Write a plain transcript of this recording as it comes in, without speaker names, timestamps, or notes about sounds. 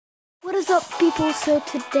What is up, people? So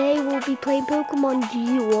today we'll be playing Pokemon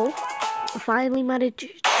Duel. I finally managed to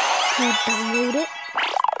download it.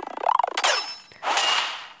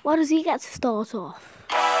 Why does he get to start off?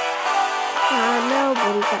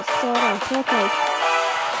 Nobody gets to start off. Okay.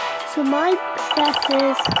 So my set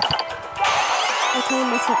is... I'll tell you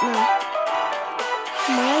my set now.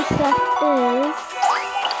 My set is...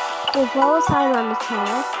 Quilvala,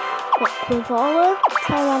 Tyranitar, Quilvala,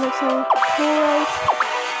 Tyranitar, Tauros,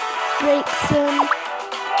 Braixen,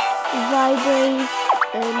 Vibrave,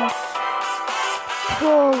 and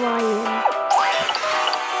Lion.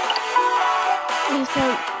 We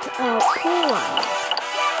sent out Lion.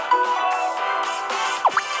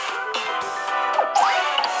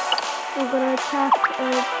 We're gonna attack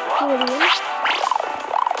Cordian.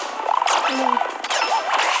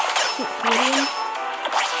 Cordian.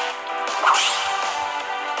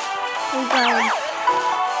 We got him.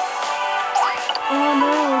 Oh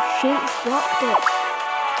no, Shinx blocked it.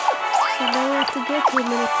 So now we have to go to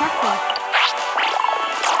him and attack him.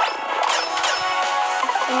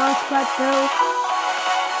 Oh, scratch go.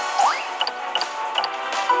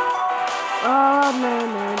 Oh no.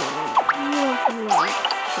 You don't like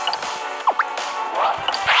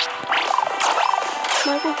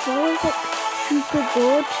Michael Fall is like super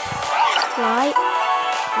good, right?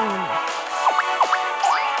 Oh no.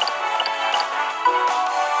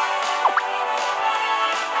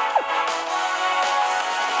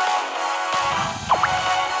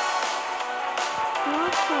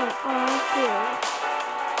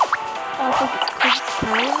 I think it's because it's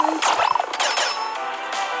paralyzed.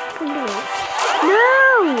 Come do it. No!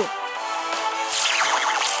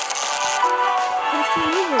 I'm still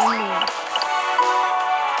moving now.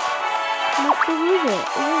 I'm still moving.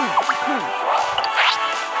 Yeah, okay.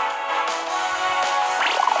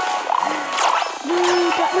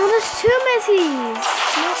 No, there's two Misties!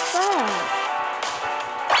 Not fair.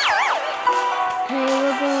 Okay,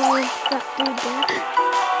 we're going with that dude there.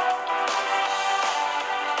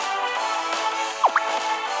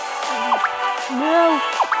 No!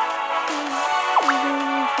 I'm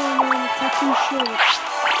going for an attacking shield.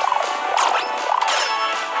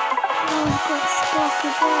 Oh, I've got stuck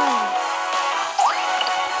again.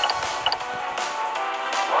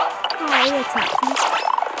 Oh, he attacked me.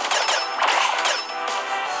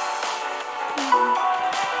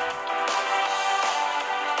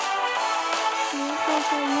 What was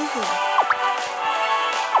I using?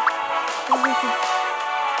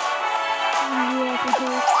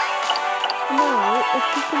 No, if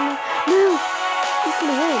he can... No! He's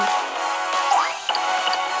gonna win.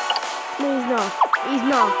 No, he's not.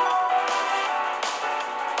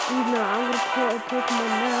 He's not. I'm gonna put a Pokemon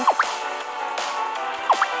now.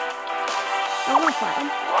 I'm gonna fight him.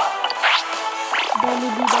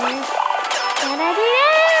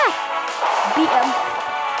 Beat him.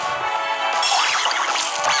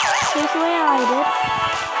 Take away I did.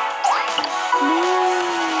 No.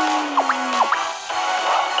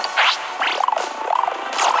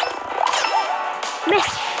 Miss!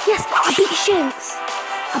 Yes! I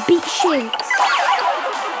beat Shinx!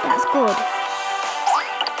 That's good.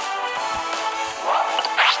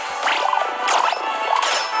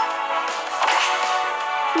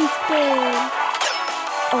 Respawn.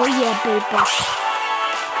 Oh yeah, baby.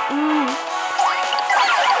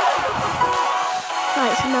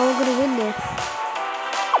 Right, so now we're gonna win this.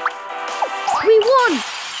 We won!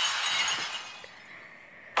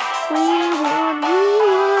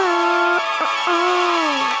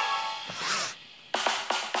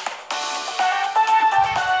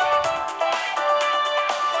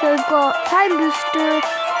 So we've got Time Booster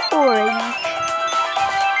Orange.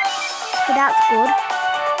 So that's good.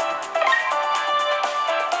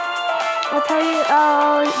 I'll tell you,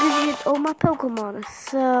 I'll give you all my Pokemon.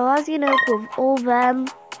 So as you know, with all them.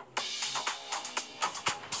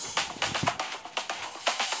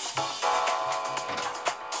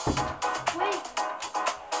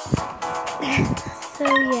 So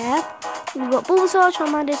yeah, we've got Bulbasaur,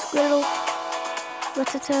 Charmander, Squirtle,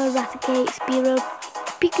 Rattata, Raticate, Spearow,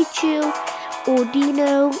 Pikachu,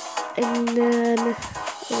 Ordino, and then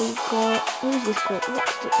we've got, who's this called?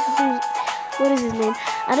 What is his name?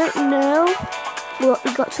 I don't know. Well,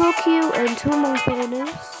 we got Torque and two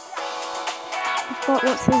Monfernos. I forgot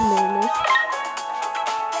what's his name is.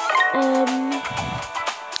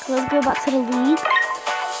 Let's go back to the league.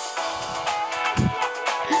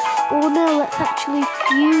 Oh no, let's actually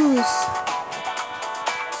fuse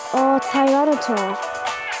our Tyranitar.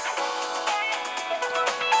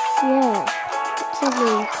 Yeah, what's his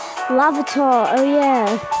name? Lavatar, oh yeah.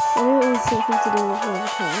 I knew it was something to do with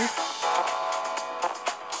Lavatar.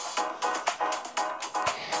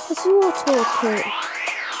 What's your talking?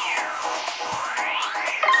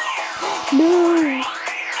 No!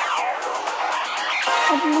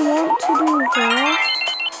 I didn't want to do that.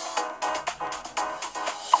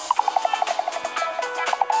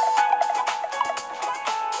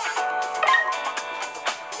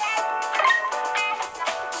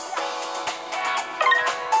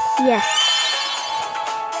 Yes.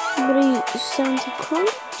 I'm gonna use Santa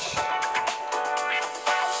Crunch.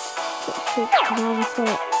 Let's see, now so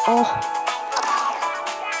oh.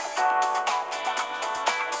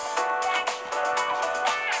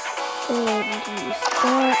 And use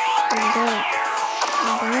that and that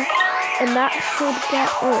and that. And that should get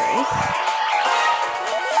us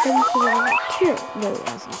into level 2. No, it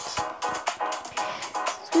hasn't.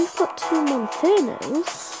 So we've got 2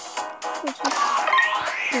 Monfernos. Which is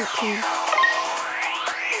 14.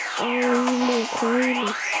 Oh, more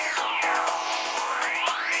coins.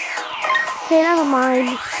 Okay, never mind.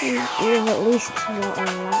 We have at least not on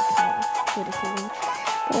level 2. But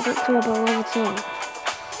I don't care about level 2.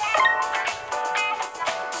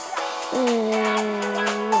 Yeah,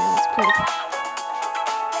 let's play.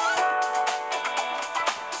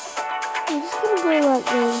 I'm just gonna go like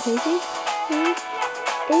going crazy.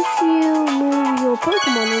 If you move your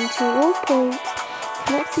Pokemon into all points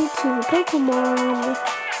connected to the Pokemon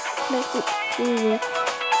connected to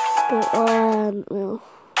the well,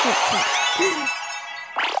 what's that?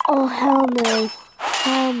 Oh hell no.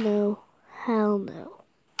 Hell no. Hell no.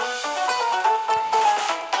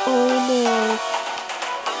 Oh no.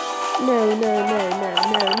 No.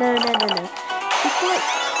 It's like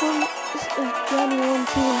tons of Gen 1,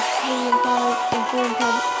 2, and 3, and 5, and 4, and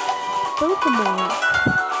 5 Pokemon.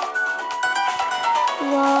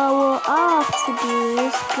 Well, what I have to do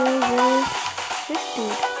is go with this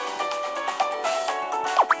dude.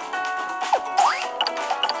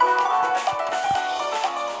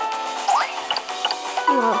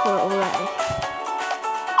 You want for it already.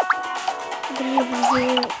 I'm gonna move him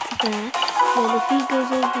 0 to there. Then if he goes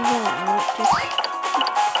over there, I'll just...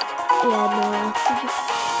 Yeah, no, I have to just...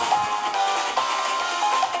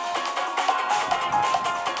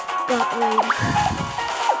 That way.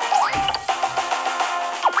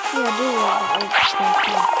 Yeah, I do want that way. I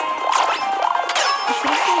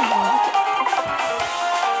should have gone Marvin.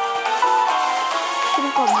 Should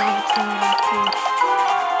have gone Marvin too.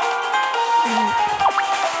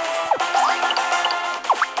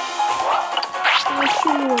 I'll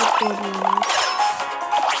show you what a good one is.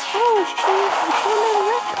 Oh, should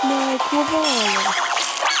wreck my Quavala.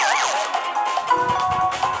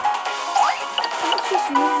 That's just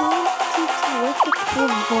really terrific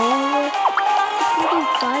Quavala.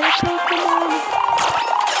 Fire Pokemon.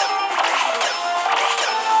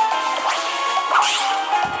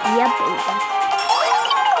 Yeah, baby.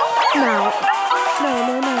 No.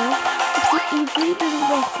 If he doesn't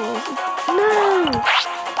waffle, no.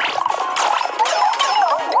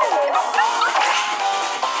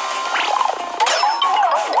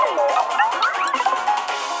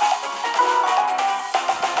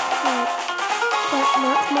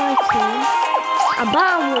 That's my turn. I'm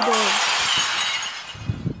bound with it.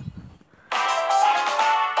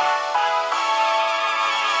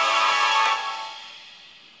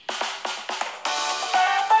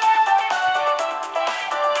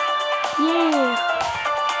 Yeah,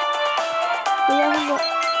 we haven't got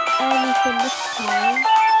anything this time.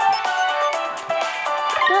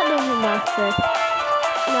 That doesn't matter.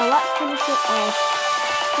 Now let's finish it off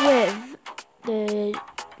with the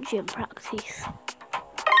gym practice.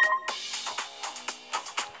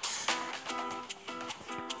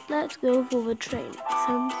 Let's go for the training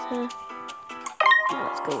center.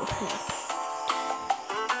 Let's go with him.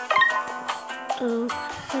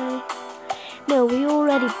 Okay. No, we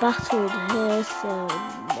already battled her, so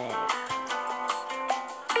no.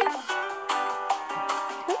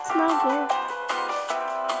 Let's now go.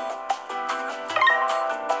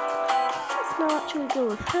 Let's now actually go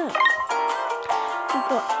with her. We've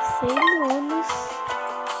got the same ones.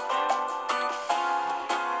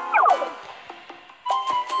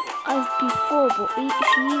 As before, but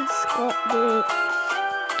she's got the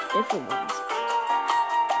different ones.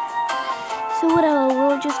 So whatever,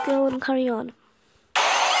 we'll just go and carry on.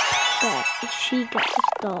 But she gets to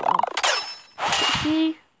start off.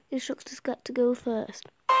 She instructs us get to go first.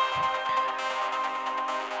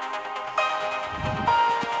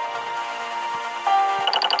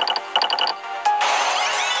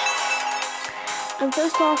 And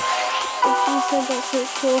first off, if she says that's it,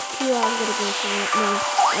 talk to you, I'm gonna go for it. No,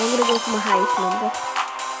 I'm gonna go for my highest number.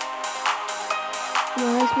 My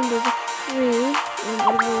highest number is a 3, and I'm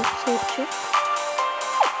gonna go for torture.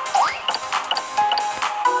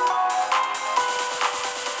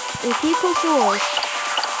 If he comes to us,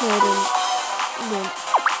 hold on.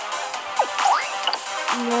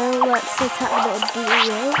 No, let's attack the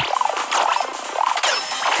duel.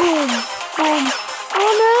 Boom, boom.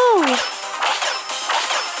 Oh no!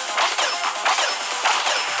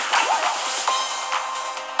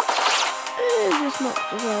 Just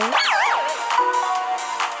knocked away.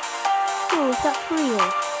 Oh, is that real?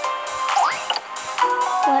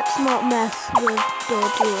 Let's not mess with the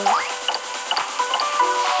duel.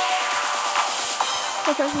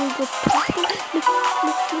 That's actually good.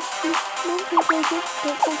 No, don't come closer.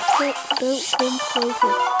 Don't come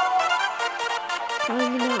closer.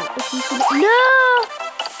 Telling me now if he's gonna. No!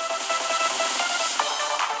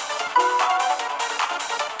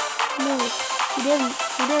 No, he didn't.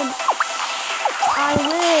 I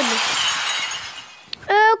win.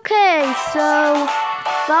 Okay, so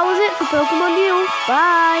that was it for Pokemon Duel.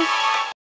 Bye.